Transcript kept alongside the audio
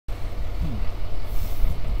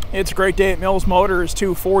It's a great day at Mills Motors,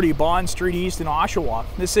 240 Bond Street East in Oshawa.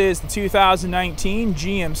 This is the 2019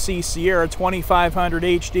 GMC Sierra 2500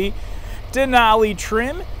 HD Denali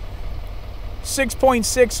trim,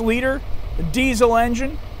 6.6 liter diesel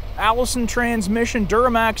engine, Allison transmission,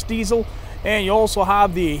 Duramax diesel, and you also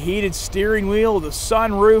have the heated steering wheel, the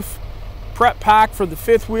sunroof, prep pack for the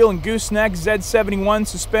fifth wheel, and Gooseneck Z71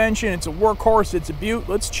 suspension. It's a workhorse, it's a beaut.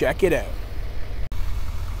 Let's check it out.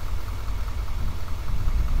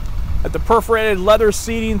 At the perforated leather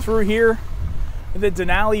seating through here, the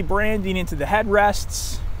Denali branding into the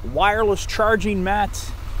headrests, wireless charging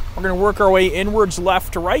mat. We're going to work our way inwards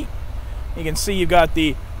left to right. You can see you've got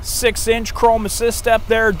the 6-inch chrome assist step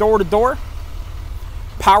there, door to door.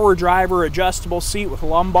 Power driver adjustable seat with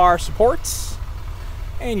lumbar supports.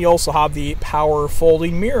 And you also have the power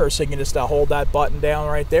folding mirror, so you can just hold that button down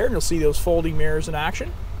right there and you'll see those folding mirrors in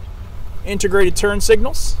action. Integrated turn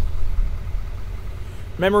signals.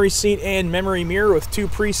 Memory seat and memory mirror with 2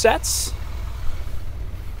 presets.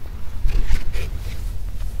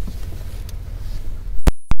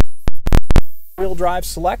 Wheel drive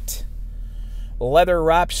select. Leather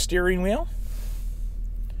wrapped steering wheel.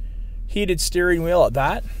 Heated steering wheel at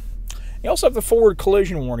that. You also have the forward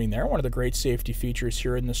collision warning there, one of the great safety features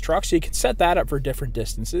here in this truck, so you can set that up for different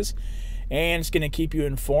distances, and it's going to keep you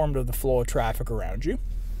informed of the flow of traffic around you.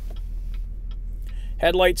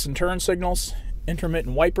 Headlights and turn signals.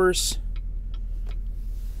 Intermittent wipers,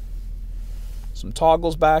 some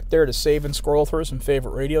toggles back there to save and scroll through some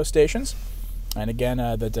favorite radio stations, and again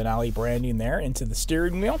the Denali branding there into the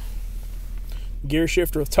steering wheel. Gear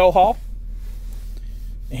shifter with tow haul,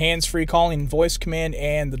 hands-free calling voice command,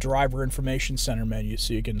 and the driver information center menu,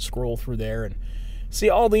 so you can scroll through there and see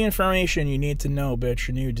all the information you need to know about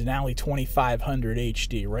your new Denali 2500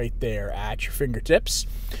 HD right there at your fingertips.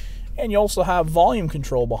 And you also have volume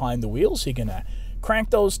control behind the wheel, so you can crank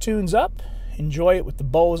those tunes up, enjoy it with the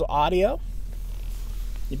Bose audio.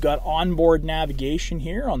 You've got onboard navigation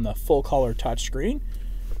here on the full color touchscreen,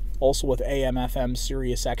 also with AM, FM,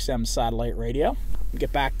 Sirius XM satellite radio. We'll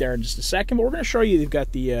get back there in just a second, but we're going to show you they've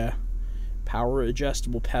got the power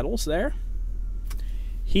adjustable pedals there.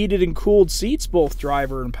 Heated and cooled seats, both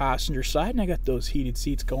driver and passenger side, and I got those heated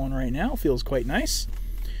seats going right now. Feels quite nice.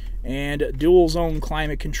 And dual zone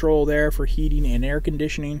climate control there for heating and air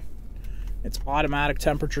conditioning. It's automatic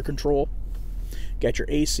temperature control. Got your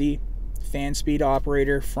AC, fan speed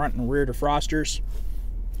operator, front and rear defrosters,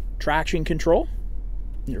 traction control,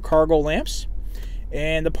 your cargo lamps,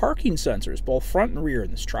 and the parking sensors, both front and rear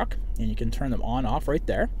in this truck, and you can turn them on off right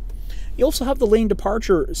there. You also have the lane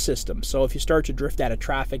departure system, so if you start to drift out of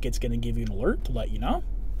traffic, it's going to give you an alert to let you know.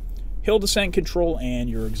 Hill descent control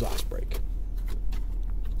and your exhaust brake.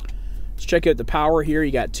 Let's check out the power here.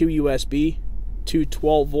 You got 2 USB, 2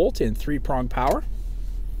 12-volt, and 3-prong power.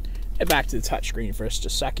 Head back to the touchscreen for just a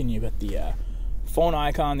second. You've got the phone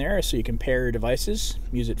icon there, so you can pair your devices,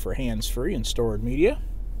 use it for hands-free and stored media.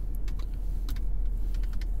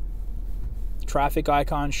 Traffic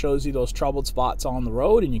icon shows you those troubled spots on the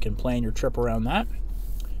road, and you can plan your trip around that.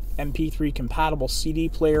 MP3 compatible CD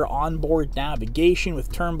player, onboard navigation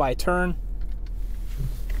with turn-by-turn.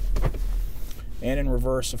 And in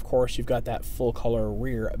reverse, of course, you've got that full-color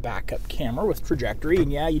rear backup camera with trajectory.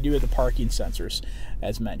 And yeah, you do have the parking sensors,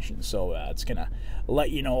 as mentioned. So it's going to let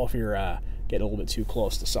you know if you're getting a little bit too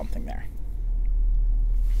close to something there.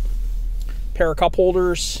 Pair of cup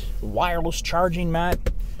holders, wireless charging mat.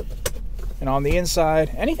 And on the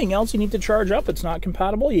inside, anything else you need to charge up that's not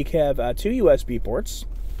compatible, you can have 2 USB ports,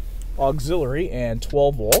 auxiliary, and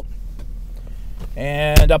 12-volt.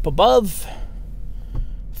 And up above,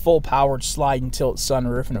 full-powered slide and tilt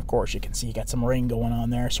sunroof, and of course you can see you got some rain going on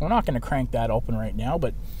there, so we're not going to crank that open right now,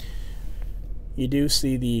 but you do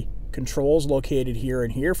see the controls located here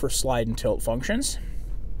and here for slide and tilt functions.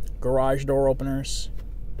 Garage door openers,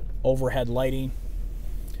 overhead lighting,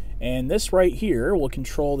 and this right here will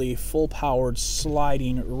control the full-powered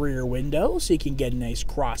sliding rear window, so you can get a nice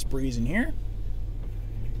cross breeze in here.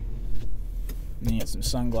 And you have some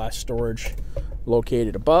sunglass storage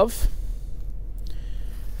located above.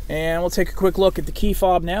 And we'll take a quick look at the key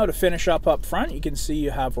fob now to finish up front. You can see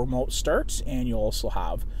you have remote starts, and you also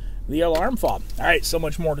have the alarm fob. All right, so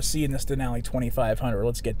much more to see in this Denali 2500.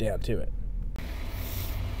 Let's get down to it.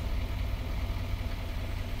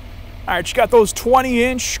 All right, you got those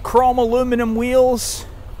 20-inch chrome aluminum wheels,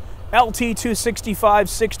 LT 265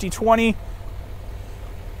 60/20.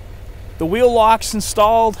 The wheel locks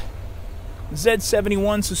installed,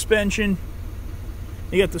 Z71 suspension.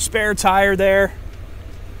 You got the spare tire there.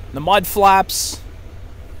 The mud flaps,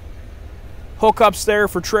 hookups there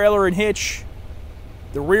for trailer and hitch,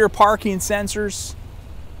 the rear parking sensors,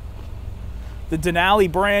 the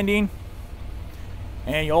Denali branding.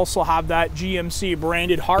 And you also have that GMC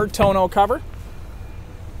branded hard tonneau cover.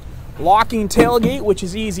 Locking tailgate, which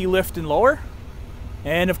is easy lift and lower.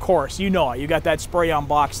 And of course, you know it, you got that spray-on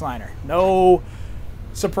box liner. No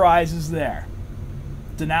surprises there.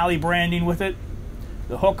 Denali branding with it.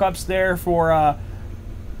 The hookups there for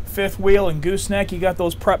fifth wheel and gooseneck. You got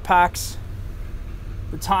those prep packs,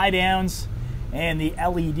 the tie downs, and the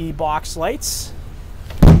LED box lights.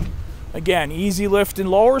 Again, easy lift and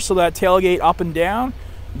lower, so that tailgate up and down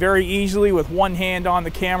very easily with one hand on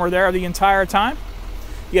the camera there the entire time.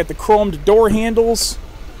 You got the chromed door handles,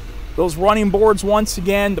 those running boards once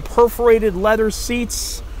again, the perforated leather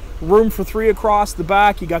seats, room for 3 across the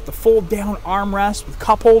back. You got the fold down armrest with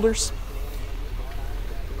cup holders,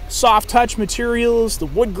 soft touch materials, the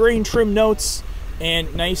wood grain trim notes,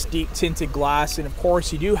 and nice deep tinted glass. And of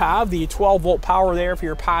course, you do have the 12-volt power there for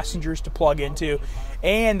your passengers to plug into,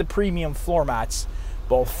 and the premium floor mats,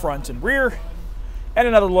 both front and rear. And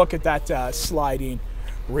another look at that sliding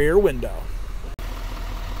rear window.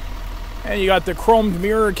 And you got the chromed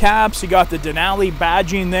mirror caps, you got the Denali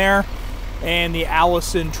badging there, and the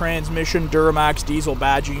Allison transmission Duramax diesel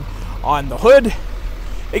badging on the hood.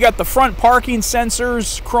 You got the front parking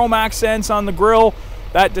sensors, chrome accents on the grille,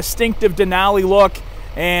 that distinctive Denali look,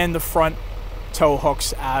 and the front tow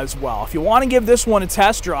hooks as well. If you want to give this one a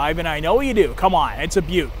test drive, and I know you do, come on, it's a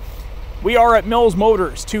beaut. We are at Mills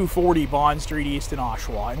Motors, 240 Bond Street East in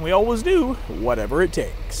Oshawa, and we always do whatever it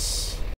takes.